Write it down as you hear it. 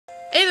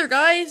Hey there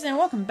guys, and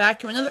welcome back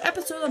to another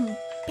episode of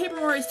Paper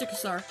Mario Sticker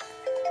Star.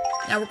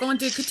 Now we're going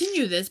to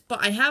continue this,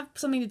 but I have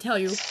something to tell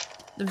you.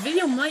 The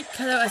video might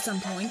cut out at some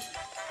point,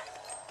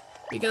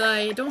 because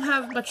I don't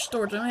have much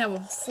storage. I only have a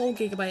full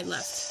gigabyte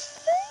left.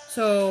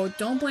 So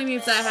don't blame me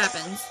if that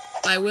happens.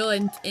 I will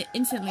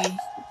instantly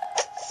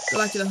go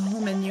back to the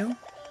home menu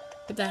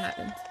if that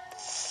happens.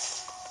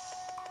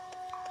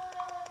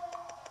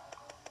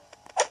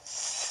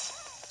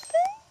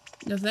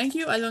 No thank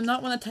you, I do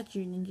not want to touch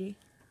you, Ninja.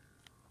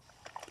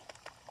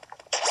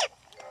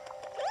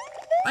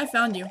 I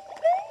found you.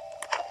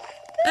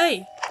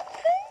 Hey!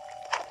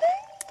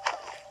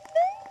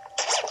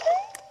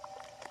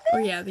 Oh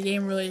yeah, the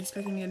game really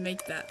expected me to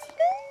make that.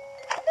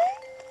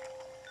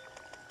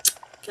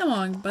 Come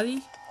on,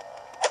 buddy.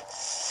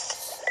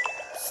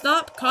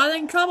 Stop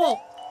causing trouble!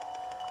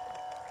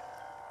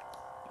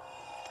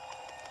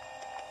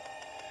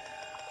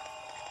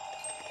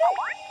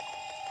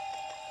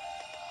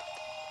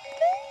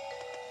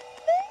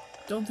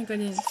 Don't think I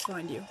didn't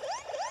find you.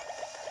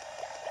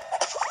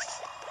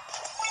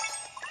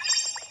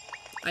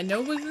 I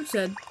know what you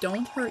said,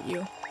 don't hurt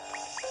you.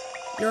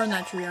 You're on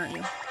that tree, aren't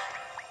you?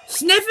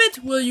 Sniff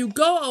it! Will you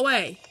go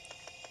away?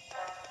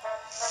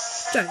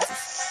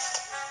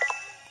 Jesus.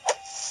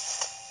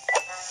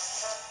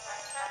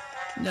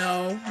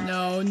 No,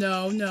 no,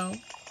 no, no.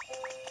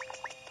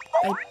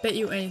 I bet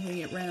you anything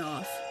it ran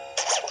off.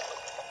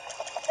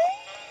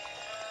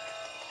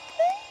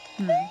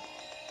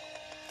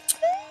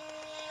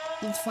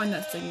 Let's find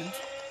that segment.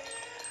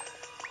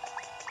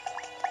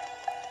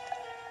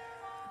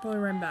 Probably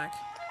ran back.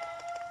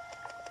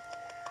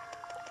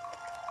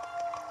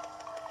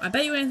 I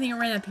bet you anything it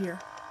ran up here.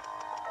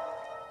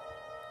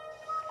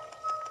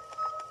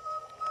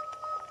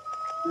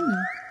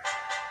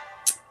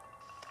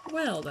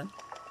 Well then.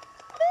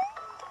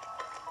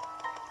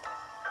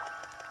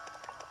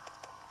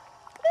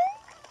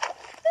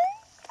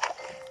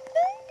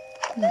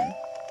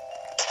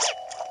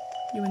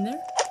 You in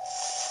there?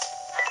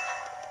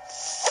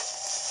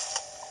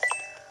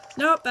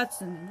 Nope, that's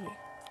the ninja.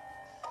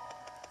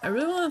 I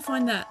really want to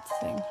find that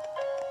thing.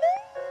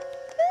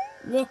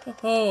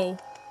 Whoa!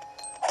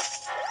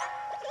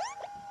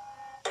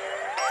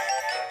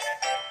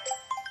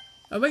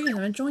 Oh wait, I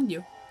haven't joined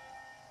you.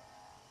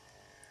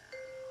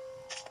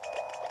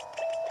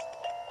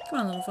 Come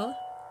on, little fella.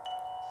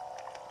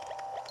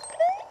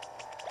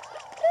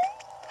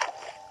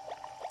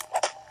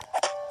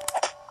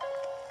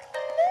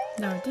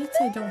 Now, it did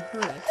say don't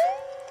hurt it.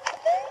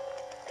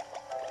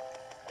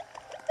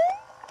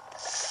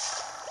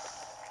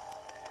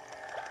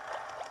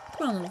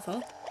 Come on, little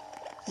fella.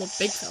 Well,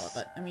 big fella,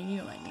 but I mean, you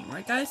know what I mean,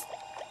 right, guys?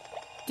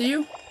 Do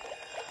you?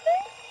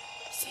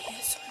 Say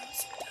yes, so I don't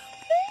sit down.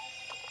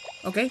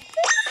 Okay.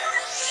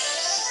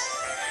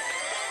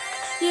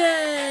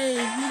 Yay!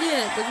 You did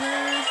it,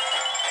 booger!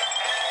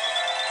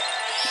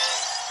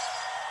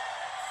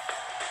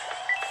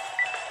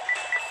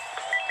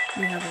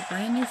 We have a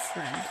brand new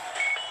friend.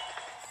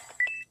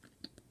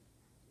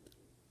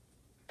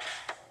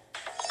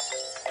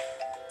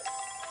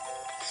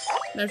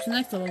 There's the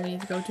next level we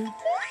need to go to.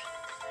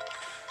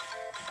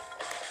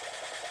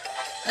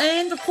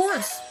 And of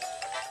course!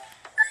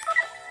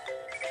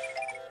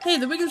 Hey,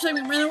 the Wiggler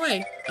segment ran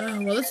away.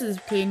 Oh, well this is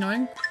pretty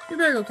annoying. We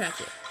better go catch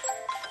it.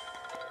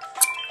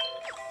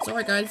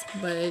 Sorry guys,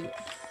 but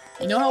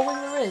you know how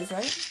Wiggler is,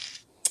 right?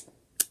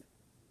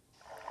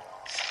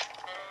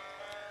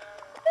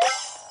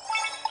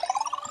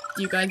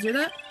 Do you guys hear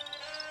that?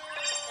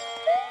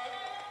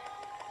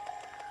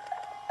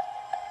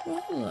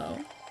 Well, hello.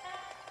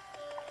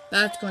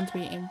 That's going to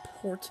be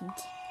important.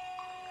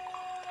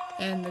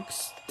 And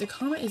the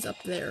comet is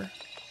up there.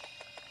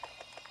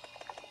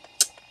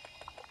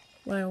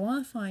 What I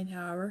want to find,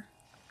 however,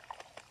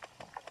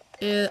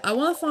 is I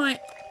want to find.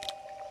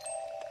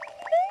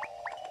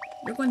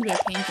 You're going to be a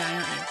paint guy,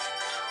 aren't you?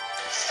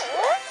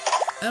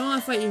 I don't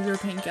want to fight you if you're a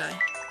paint guy.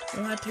 I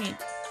don't have paint.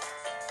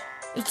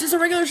 It's just a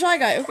regular Shy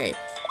Guy, okay.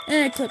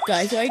 And a Clip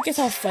Guy, so I guess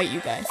I'll fight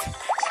you guys. So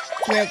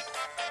we have.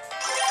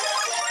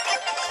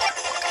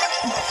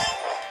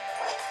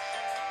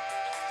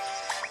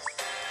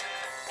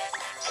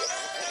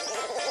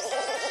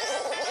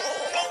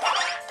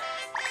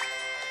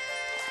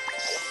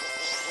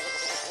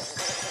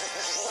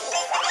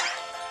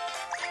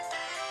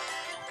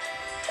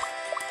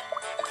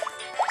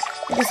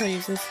 I guess I'll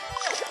use this.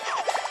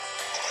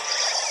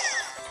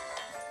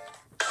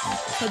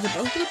 Because they're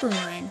both with a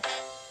boomerang.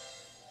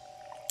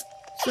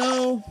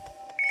 So,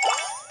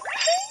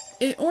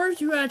 in order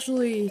to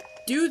actually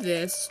do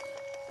this,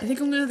 I think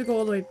I'm gonna have to go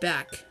all the way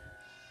back.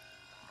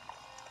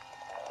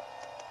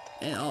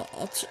 And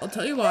I'll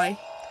tell you why.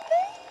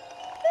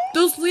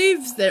 Those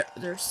leaves,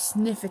 they're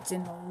sniffets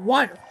in the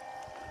water.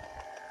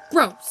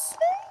 Gross.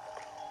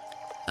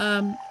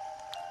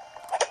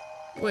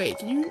 Wait,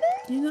 can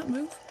you not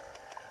move?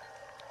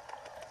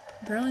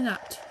 Apparently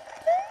not.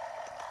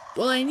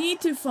 What I need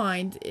to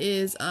find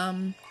is,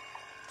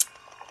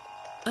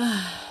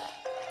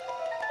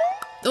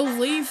 those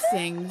leaf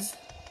things.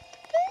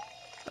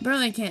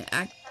 Apparently I can't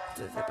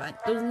activate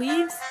those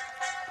leaves.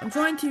 I'm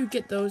trying to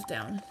get those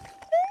down.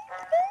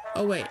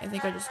 Oh wait, I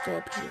think I just go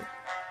up here.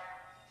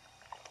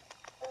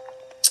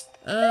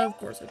 Of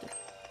course I did.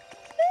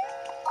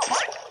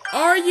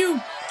 Are you?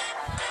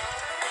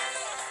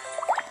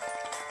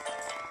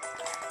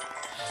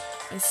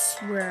 I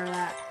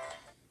swear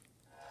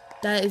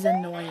that is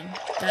annoying.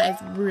 That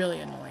is really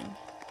annoying.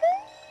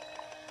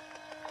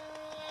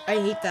 I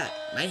hate that.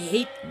 I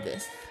hate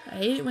this. I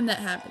hate it when that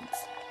happens.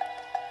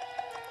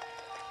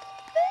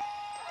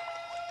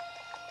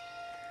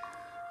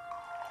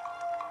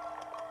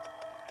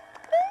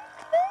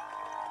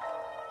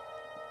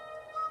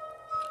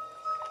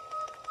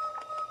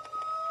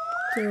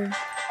 So,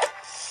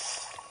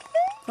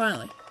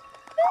 finally.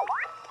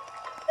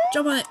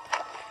 Jump on it!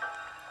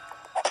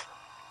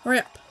 Hurry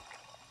up!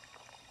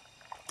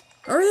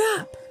 Hurry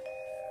up!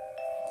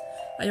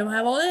 I don't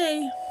have all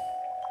day.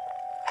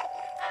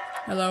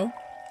 Hello?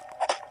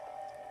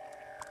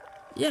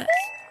 Yes.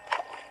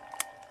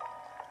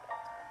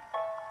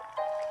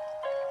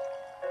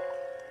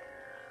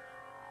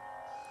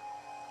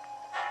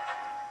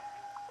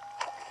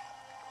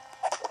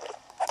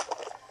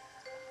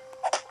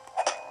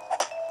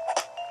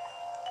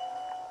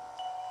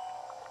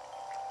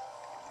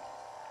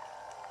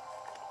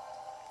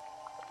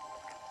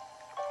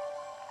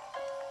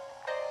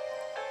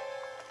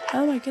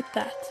 How do I get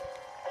that?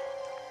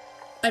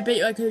 I bet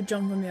you I could have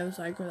jumped from the other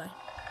side, could I?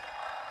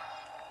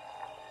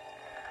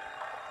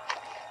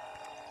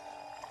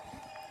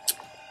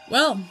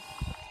 Well,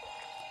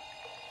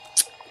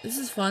 this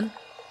is fun.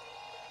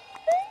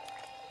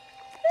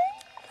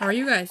 How are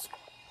you guys?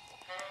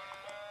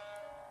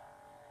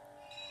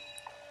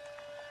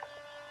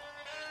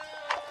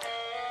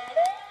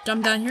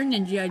 Jump down here,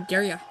 Ninja, I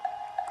dare ya.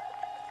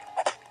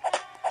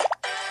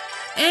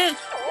 Eh!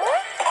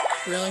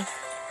 Really?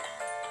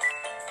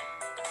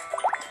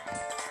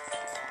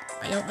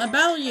 I don't want to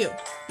battle you,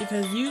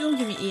 because you don't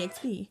give me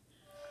EXP.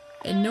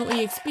 And no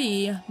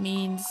EXP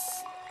means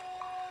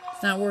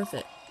it's not worth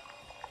it.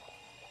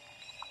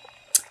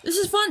 This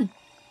is fun.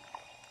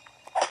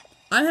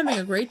 I'm having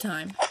a great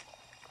time.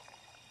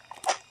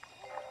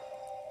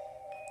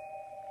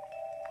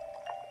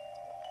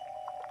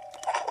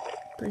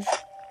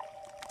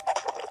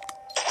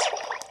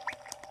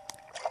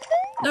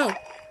 No.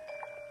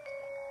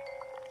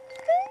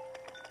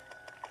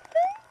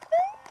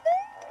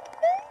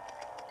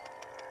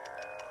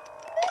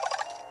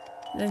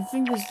 I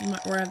think this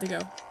is where I have to go.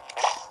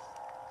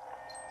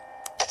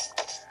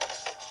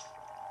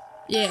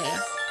 Yeah.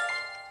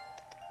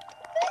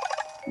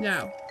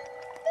 Now,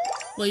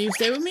 will you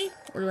stay with me?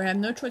 Or do I have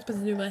no choice but to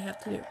do what I have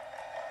to do?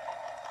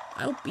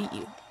 I'll beat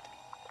you.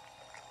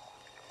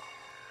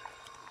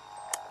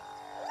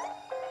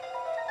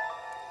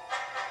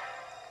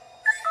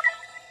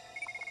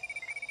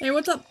 Hey,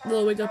 what's up,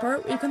 little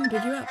Wigglypart? We come to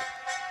pick you up.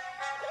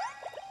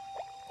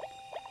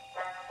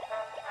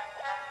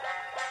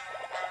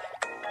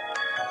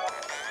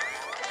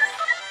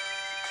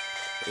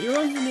 You're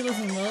going to be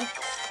listening, Willow.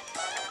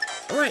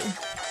 Alright.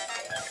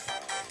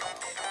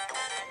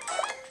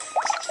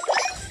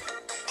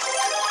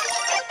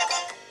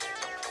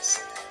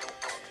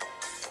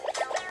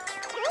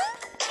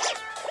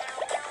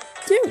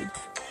 Dude.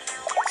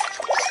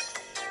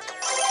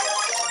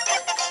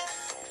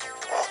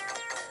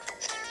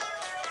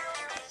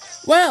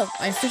 Well,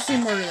 I officially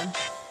murdered him.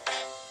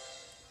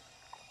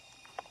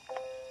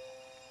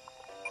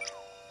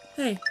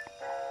 Hey.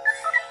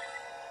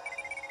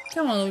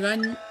 Come on,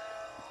 little guy.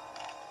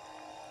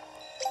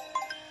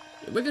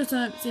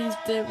 Wigglytuff seems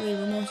deeply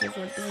remorseful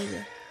for its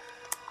behavior.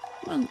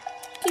 Come on,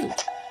 dude.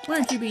 Why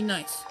aren't you being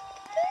nice?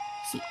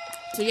 See,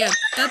 so yeah,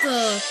 that's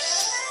a...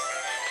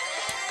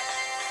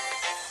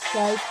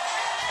 Guys.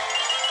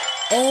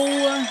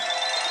 Oh,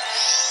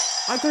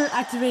 I could have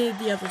activated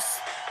the other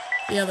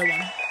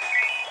one.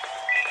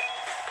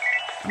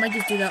 I might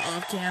just do that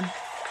off cam.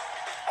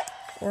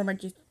 Or I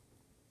might just...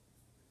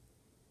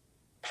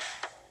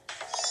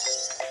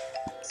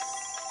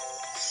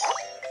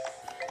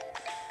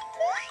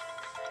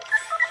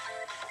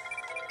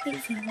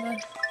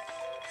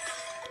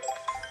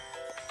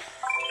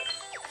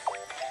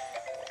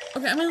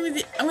 Okay, I'm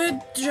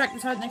gonna distract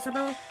this next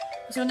episode.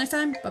 See you next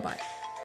time. Bye bye.